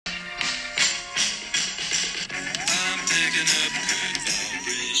picking up good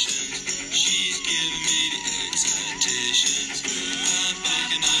vibrations. She's giving me the excitations. I'm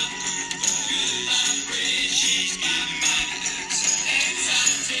picking up good vibrations. She's giving me the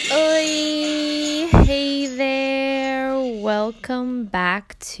excitations. Oi! Hey there! Welcome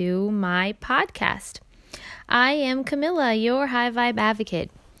back to my podcast. I am Camilla, your high vibe advocate.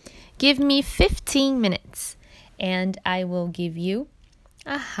 Give me 15 minutes and I will give you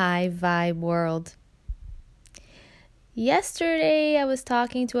a high vibe world. Yesterday, I was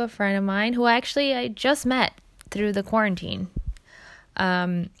talking to a friend of mine who actually I just met through the quarantine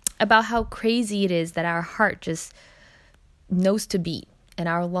about how crazy it is that our heart just knows to beat and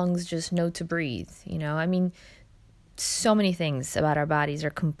our lungs just know to breathe. You know, I mean, so many things about our bodies are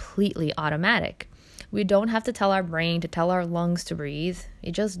completely automatic. We don't have to tell our brain to tell our lungs to breathe.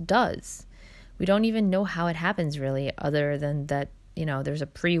 It just does. We don't even know how it happens really, other than that, you know, there's a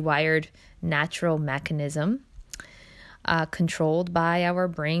pre-wired natural mechanism controlled by our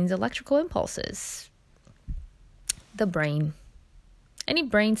brain's electrical impulses. The brain. Any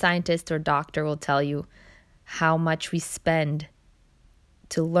brain scientist or doctor will tell you how much we spend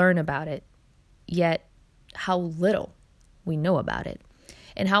to learn about it, yet how little we know about it,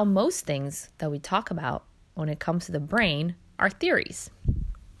 and how most things that we talk about when it comes to the brain are theories.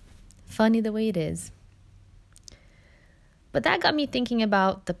 Funny the way it is. But that got me thinking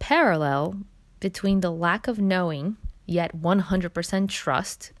about the parallel between the lack of knowing, yet 100%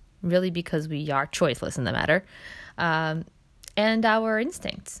 trust, really because we are choiceless in the matter, and our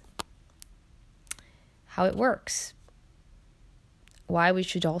instincts. How it works. Why we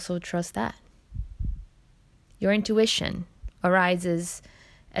should also trust that. Your intuition arises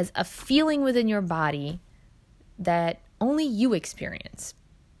as a feeling within your body that only you experience.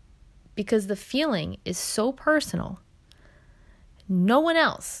 Because the feeling is so personal. No one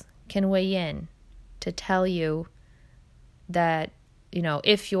else can weigh in to tell you that, you know,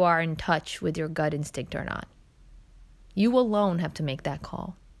 if you are in touch with your gut instinct or not. You alone have to make that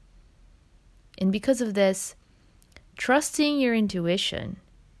call. And because of this, trusting your intuition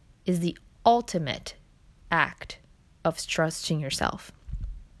is the ultimate act of trusting yourself.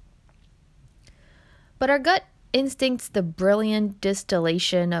 But our gut instinct's the brilliant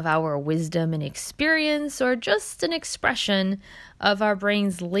distillation of our wisdom and experience, or just an expression of our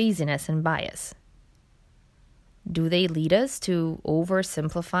brain's laziness and bias? Do they lead us to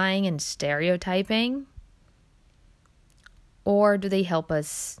oversimplifying and stereotyping? Or do they help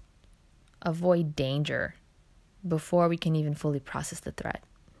us avoid danger before we can even fully process the threat?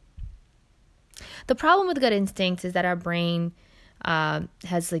 The problem with gut instincts is that our brain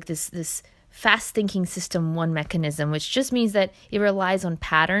has like this fast thinking system 1 mechanism, which just means that it relies on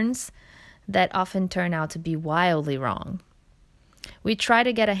patterns that often turn out to be wildly wrong. We try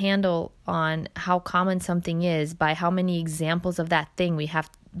to get a handle on how common something is by how many examples of that thing we have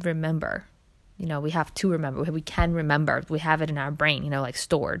to remember. You know, we have to remember. We can remember. We have it in our brain, you know, like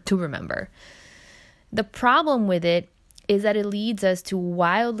stored to remember. The problem with it is that it leads us to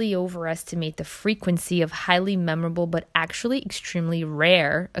wildly overestimate the frequency of highly memorable but actually extremely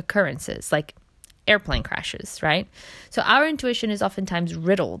rare occurrences, like airplane crashes, right? So our intuition is oftentimes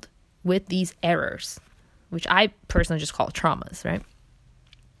riddled with these errors, which I personally just call traumas, right?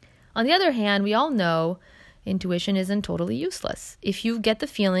 On the other hand, we all know intuition isn't totally useless. If you get the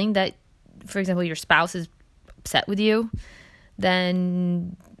feeling that, for example, your spouse is upset with you,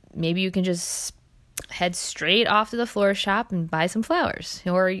 then maybe you can just head straight off to the florist shop and buy some flowers.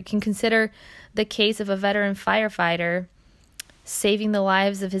 Or you can consider the case of a veteran firefighter saving the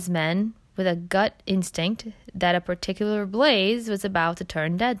lives of his men with a gut instinct that a particular blaze was about to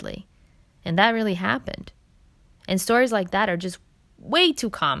turn deadly. And that really happened. And stories like that are just way too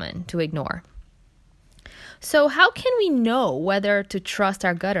common to ignore. So how can we know whether to trust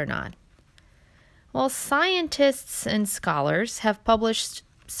our gut or not? Well, scientists and scholars have published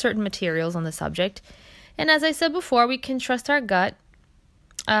certain materials on the subject. And as I said before, we can trust our gut,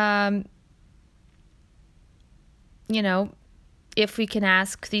 if we can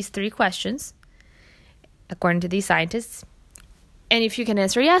ask these 3 questions, according to these scientists, and if you can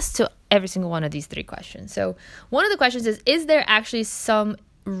answer yes to every single one of these 3 questions. So one of the questions is there actually some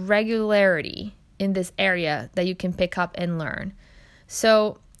regularity in this area that you can pick up and learn?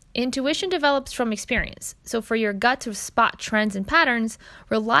 So intuition develops from experience. So for your gut to spot trends and patterns,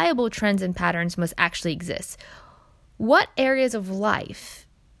 reliable trends and patterns must actually exist. What areas of life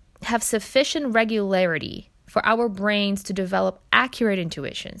have sufficient regularity for our brains to develop accurate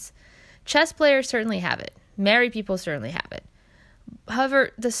intuitions? Chess players certainly have it. Married people certainly have it.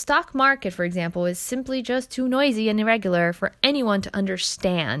 However, the stock market, for example, is simply just too noisy and irregular for anyone to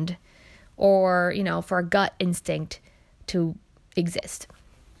understand, or, for a gut instinct to exist.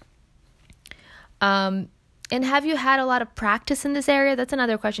 And have you had a lot of practice in this area? That's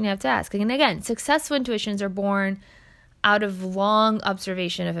another question you have to ask. And again, successful intuitions are born out of long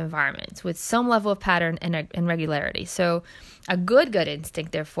observation of environments with some level of pattern and regularity. So a good gut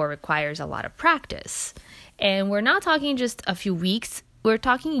instinct, therefore, requires a lot of practice. And we're not talking just a few weeks. We're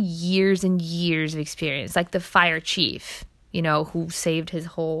talking years and years of experience, like the fire chief, who saved his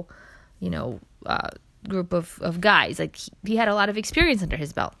whole, group of guys. Like he had a lot of experience under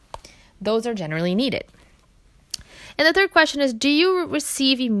his belt. Those are generally needed. And the third question is, do you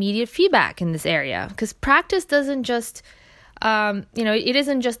receive immediate feedback in this area? Because practice doesn't just, it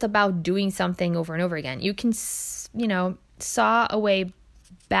isn't just about doing something over and over again. You can, saw away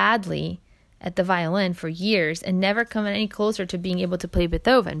badly at the violin for years and never come any closer to being able to play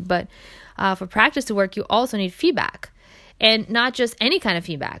Beethoven. But for practice to work, you also need feedback. And not just any kind of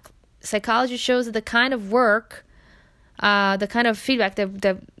feedback. Psychology shows that the kind of work, the kind of feedback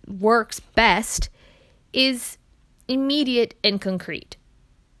that works best is immediate and concrete.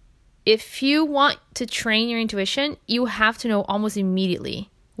 If you want to train your intuition, you have to know almost immediately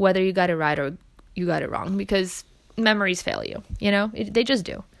whether you got it right or you got it wrong, because memories fail you, they just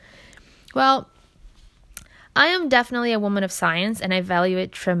do. Well, I am definitely a woman of science and I value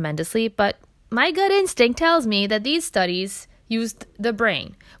it tremendously, but my gut instinct tells me that these studies used the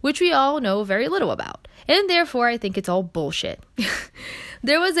brain, which we all know very little about, and therefore I think it's all bullshit.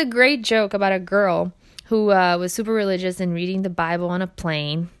 There was a great joke about a girl who was super religious and reading the Bible on a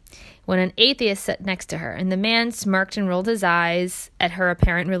plane when an atheist sat next to her, and the man smirked and rolled his eyes at her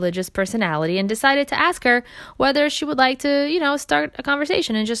apparent religious personality and decided to ask her whether she would like to, start a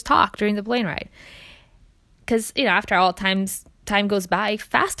conversation and just talk during the plane ride. Because, after all, time goes by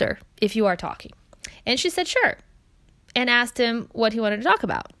faster if you are talking. And she said, sure, and asked him what he wanted to talk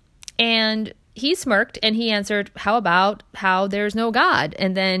about. And he smirked and he answered, how about how there's no God?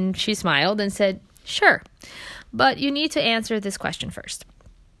 And then she smiled and said, sure, but you need to answer this question first.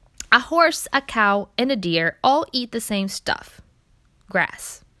 A horse, a cow, and a deer all eat the same stuff,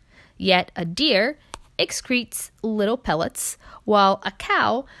 grass. Yet a deer excretes little pellets, while a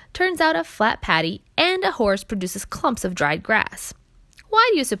cow turns out a flat patty, and a horse produces clumps of dried grass. Why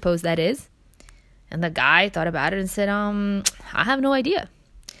do you suppose that is? And the guy thought about it and said, I have no idea.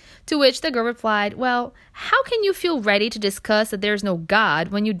 To which the girl replied, well, how can you feel ready to discuss that there's no God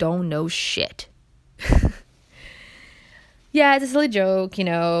when you don't know shit? Yeah, it's a silly joke,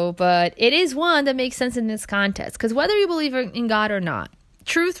 but it is one that makes sense in this context. Because whether you believe in God or not,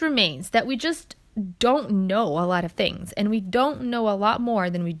 truth remains that we just don't know a lot of things. And we don't know a lot more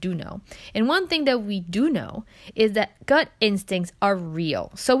than we do know. And one thing that we do know is that gut instincts are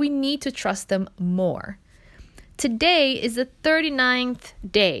real. So we need to trust them more. Today is the 39th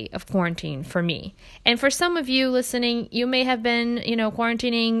day of quarantine for me. And for some of you listening, you may have been,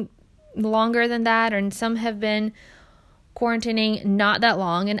 quarantining longer than that, and some have been quarantining not that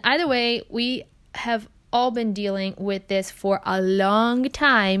long. And either way, we have all been dealing with this for a long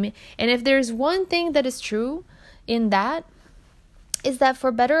time. And if there's one thing that is true in that, is that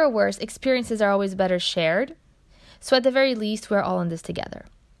for better or worse, experiences are always better shared. So at the very least, we're all in this together,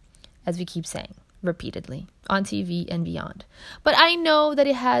 as we keep saying repeatedly on TV and beyond. But I know that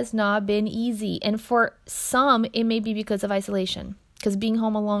it has not been easy. And for some, it may be because of isolation, because being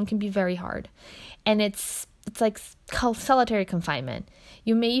home alone can be very hard. And it's like solitary confinement.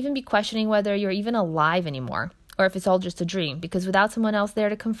 You may even be questioning whether you're even alive anymore, or if it's all just a dream, because without someone else there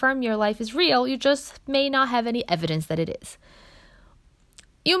to confirm your life is real, you just may not have any evidence that it is.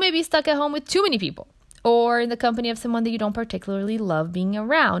 You may be stuck at home with too many people, or in the company of someone that you don't particularly love being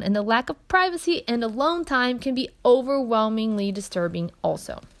around, and the lack of privacy and alone time can be overwhelmingly disturbing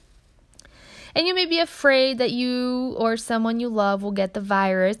also. And you may be afraid that you or someone you love will get the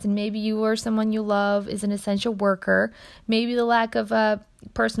virus, and maybe you or someone you love is an essential worker. Maybe the lack of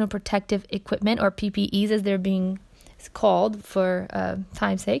personal protective equipment, or PPEs as they're being called for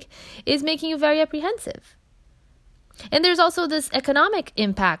time's sake, is making you very apprehensive. And there's also this economic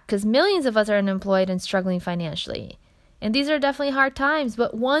impact, because millions of us are unemployed and struggling financially. And these are definitely hard times,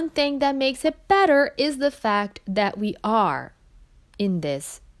 but one thing that makes it better is the fact that we are in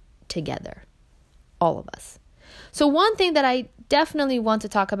this together. All of us. So one thing that I definitely want to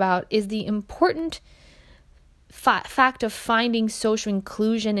talk about is the important fact of finding social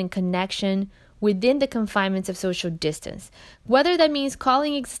inclusion and connection within the confinements of social distance. Whether that means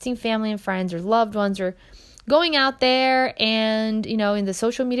calling existing family and friends or loved ones, or going out there and, in the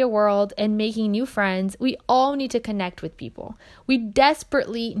social media world and making new friends, we all need to connect with people. We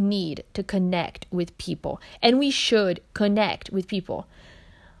desperately need to connect with people, and we should connect with people.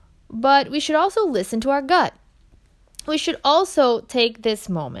 But we should also listen to our gut. we should also take this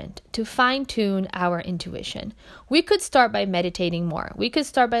moment to fine-tune our intuition. We could start by meditating more. We could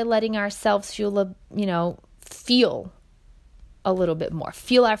start by letting ourselves feel a little bit more,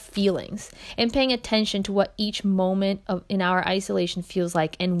 feel our feelings, and paying attention to what each moment in our isolation feels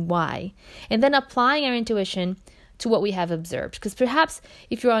like and why. And then applying our intuition to what we have observed. Because perhaps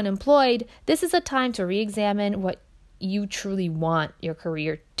if you're unemployed, this is a time to re-examine what you truly want your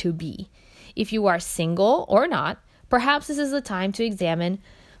career to be. If you are single or not, perhaps this is a time to examine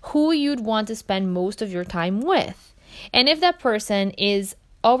who you'd want to spend most of your time with. And if that person is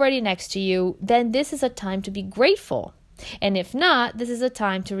already next to you, then this is a time to be grateful. And if not, this is a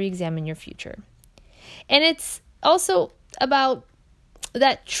time to re-examine your future. And it's also about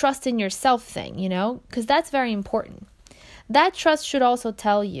that trust in yourself thing, because that's very important. That trust should also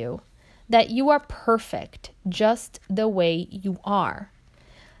tell you that you are perfect just the way you are.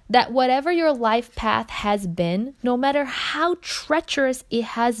 That whatever your life path has been, no matter how treacherous it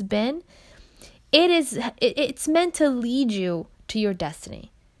has been, it's meant to lead you to your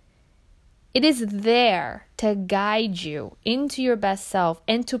destiny. It is there to guide you into your best self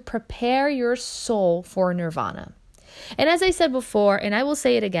and to prepare your soul for nirvana. And as I said before, and I will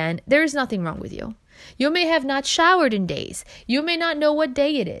say it again, there is nothing wrong with you. You may have not showered in days. You may not know what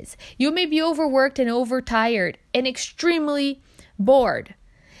day it is. You may be overworked and overtired and extremely bored.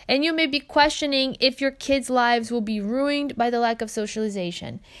 And you may be questioning if your kids' lives will be ruined by the lack of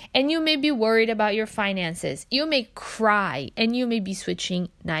socialization. And you may be worried about your finances. You may cry, and you may be switching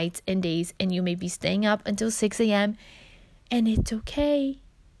nights and days, and you may be staying up until 6 a.m. And it's okay.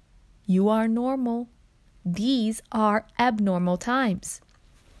 You are normal. These are abnormal times.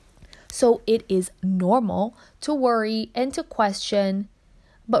 So it is normal to worry and to question.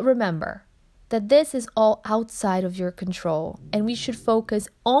 But remember that this is all outside of your control, and we should focus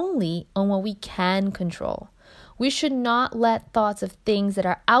only on what we can control. We should not let thoughts of things that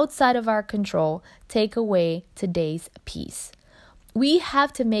are outside of our control take away today's peace. We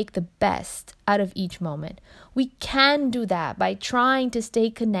have to make the best out of each moment. We can do that by trying to stay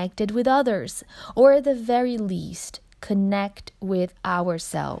connected with others, or at the very least, connect with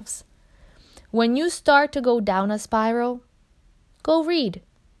ourselves. When you start to go down a spiral, go read.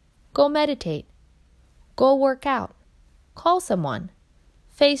 Go meditate. Go work out. Call someone.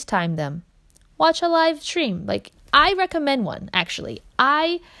 FaceTime them. Watch a live stream. I recommend one, actually.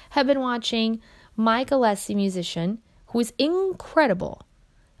 I have been watching Mike Alessi, musician, who is incredible.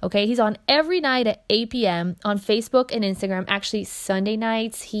 Okay, he's on every night at 8 p.m. on Facebook and Instagram. Actually, Sunday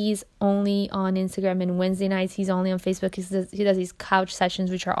nights, he's only on Instagram, and Wednesday nights, he's only on Facebook. He does these couch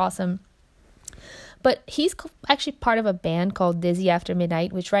sessions, which are awesome. But he's actually part of a band called Dizzy After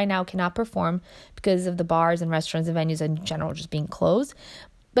Midnight, which right now cannot perform because of the bars and restaurants and venues in general just being closed.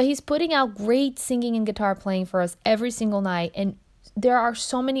 But he's putting out great singing and guitar playing for us every single night. And there are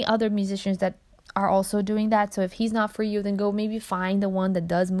so many other musicians that are also doing that. So if he's not for you, then go maybe find the one that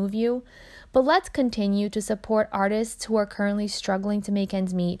does move you. But let's continue to support artists who are currently struggling to make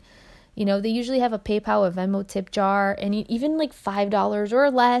ends meet. They usually have a PayPal or Venmo tip jar, and even $5 or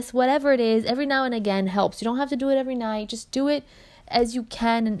less, whatever it is, every now and again helps. You don't have to do it every night. Just do it as you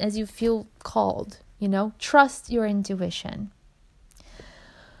can and as you feel called. Trust your intuition.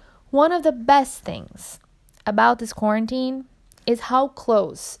 One of the best things about this quarantine is how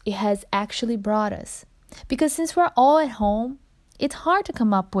close it has actually brought us. Because since we're all at home, it's hard to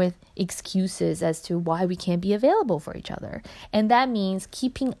come up with excuses as to why we can't be available for each other. And that means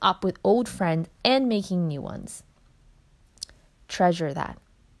keeping up with old friends and making new ones. Treasure that.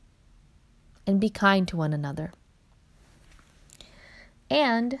 And be kind to one another.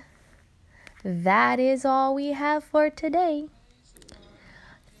 And that is all we have for today.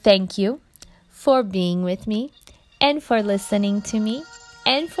 Thank you for being with me and for listening to me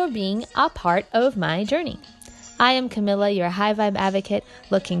and for being a part of my journey. I am Camilla, your High Vibe Advocate,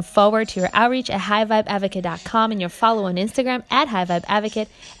 looking forward to your outreach at highvibeadvocate.com and your follow on Instagram at High Vibe Advocate.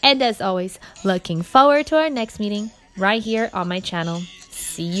 And as always, looking forward to our next meeting right here on my channel.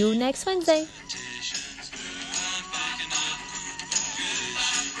 See you next Wednesday.